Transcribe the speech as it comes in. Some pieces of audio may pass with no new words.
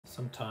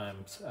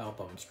Sometimes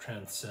albums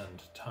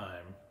transcend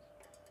time.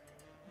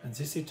 And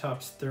ZZ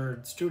Top's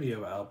third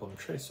studio album,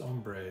 Tres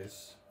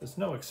Hombres, is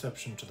no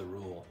exception to the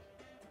rule.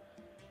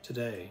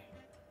 Today,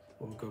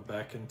 we'll go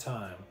back in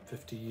time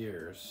 50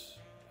 years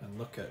and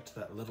look at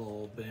that little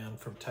old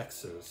band from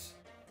Texas,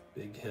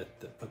 big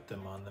hit that put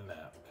them on the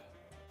map.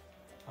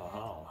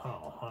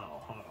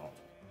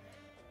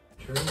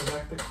 Turning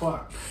back the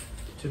clock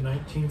to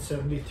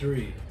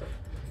 1973,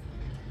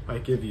 I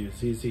give you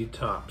ZZ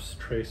Top's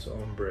Tres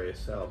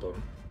Hombres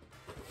album.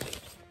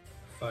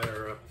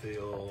 Fire up the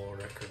old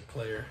record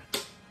player.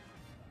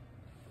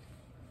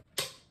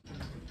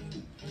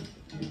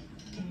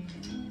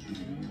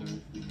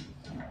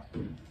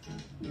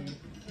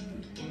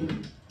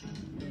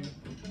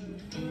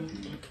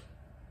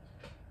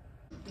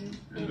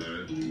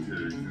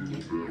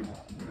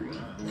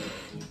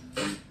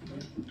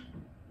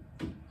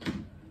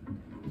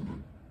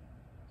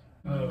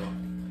 Oh,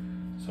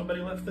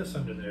 somebody left this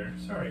under there.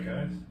 Sorry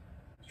guys.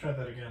 Let's try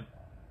that again.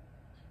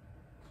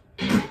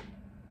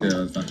 Yeah,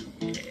 that's fine.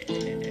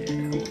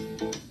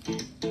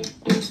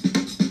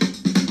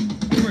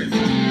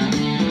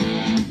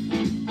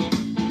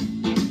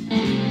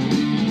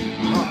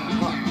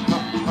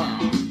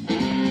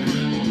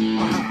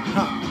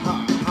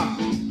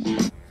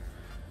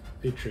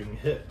 Featuring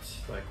hits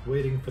like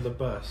Waiting for the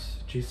Bus,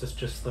 Jesus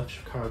Just Left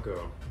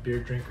Chicago, Beer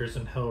Drinkers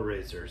and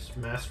Hellraisers,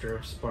 Master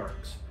of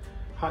Sparks,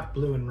 Hot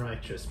Blue and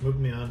Righteous, Move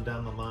Me On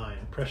Down the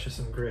Line, Precious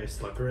and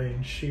Grace, La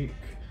Grange Chic,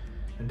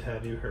 and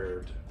Have You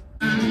Heard?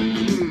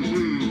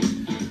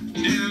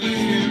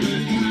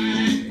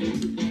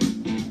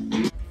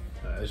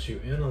 As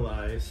you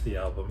analyze the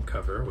album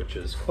cover, which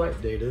is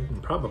quite dated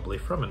and probably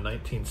from a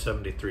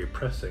 1973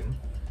 pressing,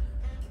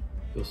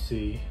 you'll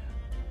see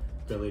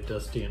Billy,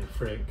 Dusty, and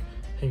Frank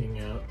hanging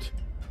out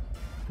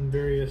in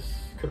various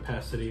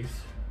capacities.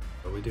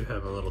 But we do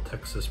have a little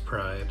Texas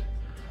pride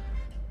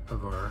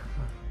of our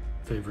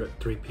favorite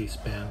three-piece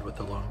band with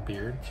the long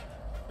beards.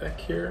 Back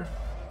here,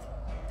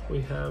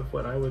 we have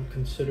what I would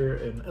consider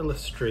an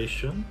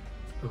illustration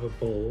of a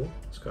bowl.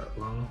 It's got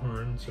long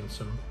horns and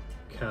some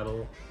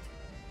cattle.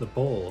 The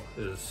bowl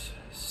is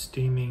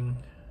steaming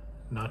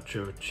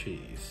nacho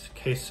cheese,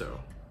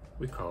 queso,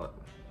 we call it,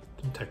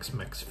 in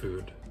Tex-Mex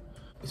food.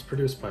 It's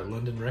produced by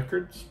London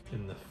Records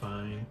in the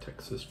fine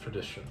Texas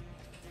tradition.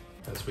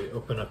 As we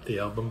open up the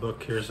album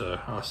book, here's an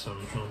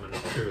awesome moment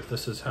of truth.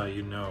 This is how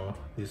you know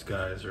these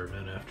guys are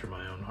men after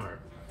my own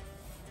heart.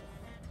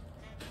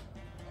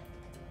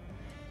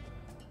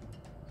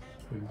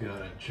 We've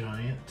got a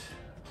giant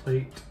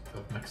plate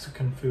of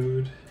Mexican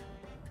food,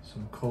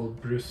 some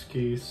cold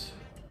brewskis,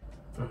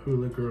 a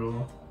hula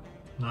girl,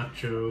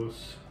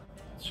 nachos.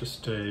 It's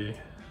just a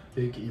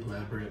big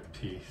elaborate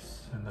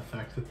piece, and the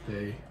fact that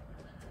they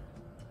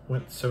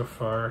went so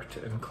far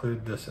to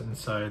include this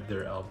inside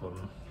their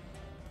album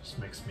just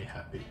makes me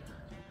happy.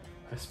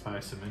 I spy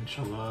some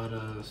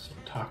enchiladas,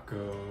 some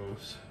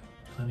tacos,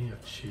 plenty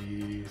of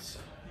cheese.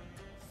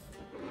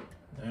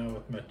 Now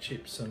with my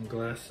cheap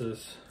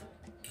sunglasses,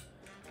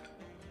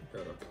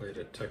 got a plate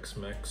of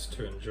Tex-Mex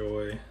to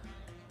enjoy.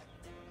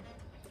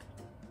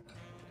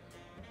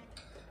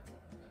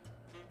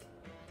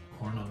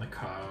 Corn on the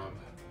cob,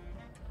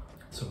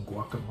 some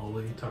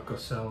guacamole, taco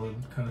salad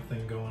kind of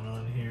thing going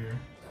on here.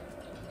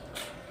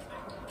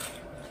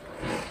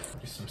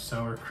 Maybe some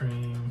sour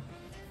cream,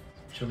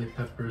 chili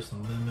peppers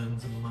and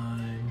lemons and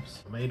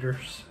limes.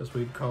 Tomatoes, as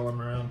we'd call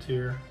them around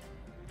here.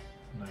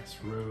 Nice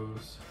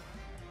rose.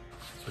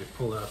 So we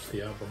pull out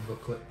the album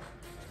booklet.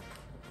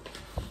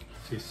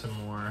 See some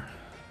more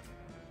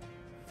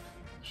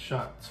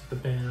shots of the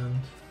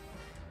band.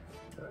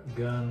 Got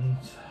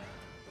guns,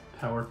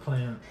 power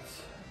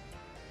plants.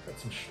 Got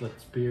some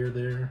Schlitz beer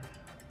there.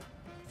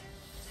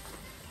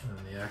 And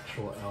the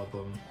actual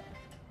album,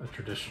 a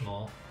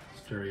traditional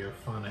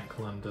stereophonic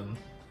London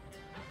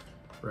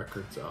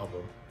Records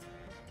album.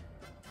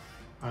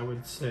 I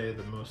would say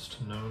the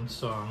most known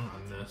song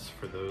on this,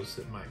 for those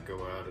that might go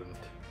out and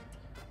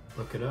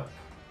look it up,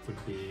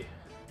 would be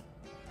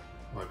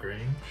La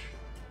Grange,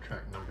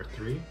 track number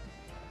 3.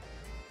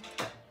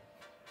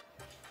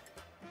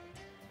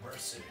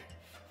 Mercy.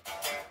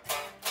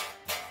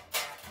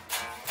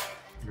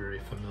 Very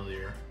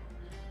familiar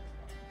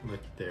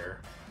lick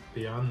there.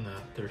 Beyond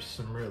that, there's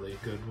some really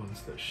good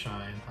ones that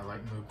shine. I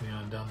like Move Me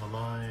On Down the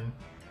Line.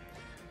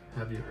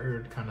 Have You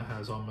Heard kind of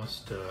has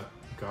almost a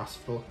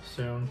gospel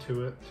sound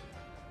to it.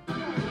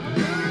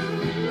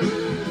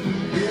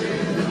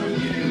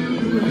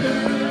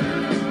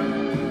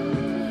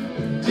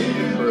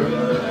 Dear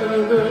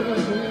brother,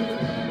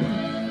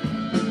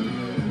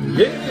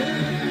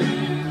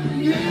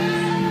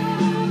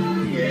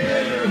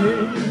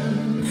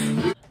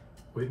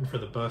 Waiting for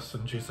the Bus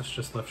and Jesus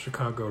Just Left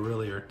Chicago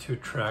really are two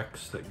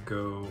tracks that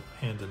go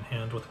hand in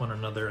hand with one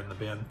another, and the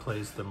band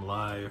plays them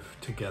live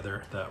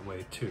together that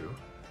way too.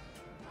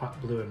 Hot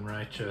Blue and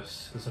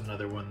Righteous is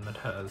another one that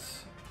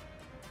has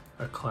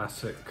a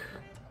classic,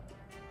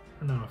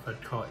 I don't know if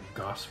I'd call it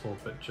gospel,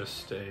 but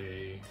just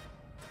a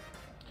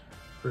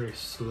Very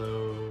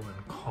slow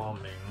and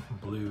calming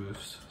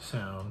blues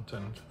sound,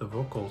 and the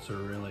vocals are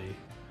really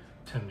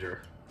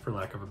tender, for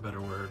lack of a better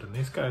word. And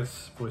these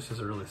guys'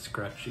 voices are really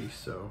scratchy,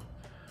 so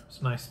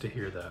it's nice to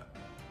hear that.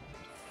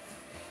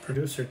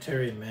 Producer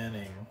Terry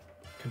Manning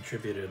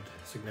contributed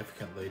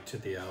significantly to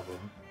the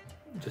album,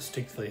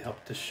 distinctly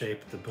helped to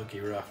shape the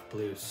boogie rock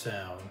blues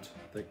sound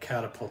that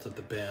catapulted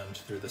the band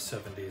through the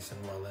 70s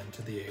and well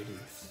into the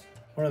 80s.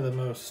 One of the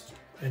most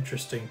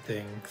interesting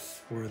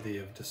things worthy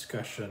of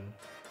discussion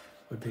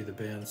would be the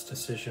band's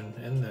decision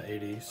in the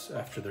 80s,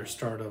 after their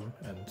stardom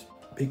and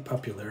peak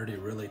popularity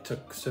really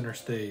took center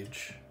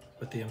stage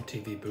with the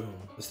MTV boom,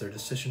 was their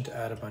decision to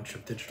add a bunch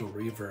of digital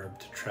reverb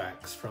to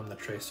tracks from the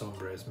Tres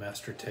Hombres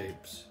master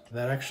tapes.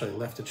 That actually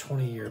left a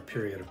 20-year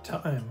period of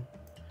time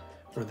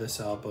where this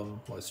album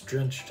was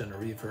drenched in a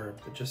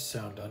reverb that just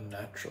sounded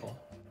unnatural.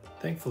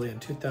 Thankfully, in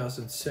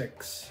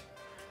 2006,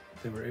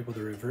 they were able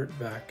to revert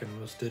back, and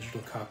most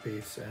digital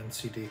copies and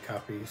CD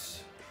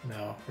copies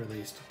now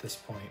released at this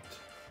point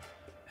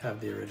have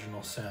the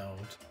original sound.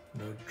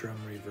 No drum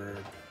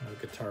reverb, no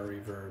guitar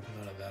reverb,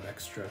 none of that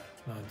extra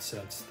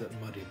nonsense that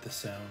muddied the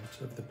sound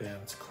of the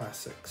band's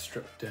classic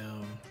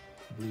stripped-down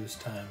blues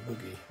time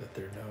boogie that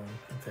they're known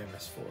and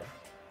famous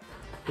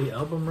for. The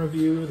album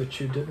review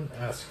that you didn't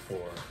ask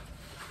for,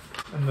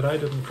 and that I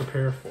didn't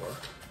prepare for.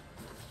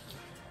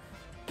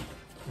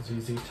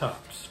 ZZ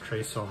Top's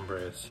Tres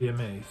Hombres. Be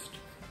amazed.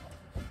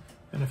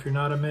 And if you're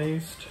not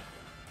amazed,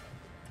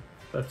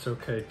 that's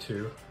okay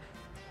too.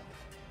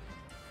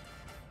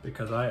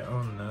 Because I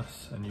own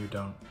this and you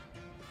don't.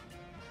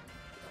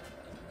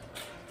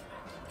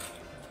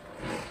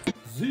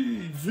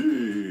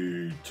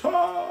 ZZ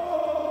Top!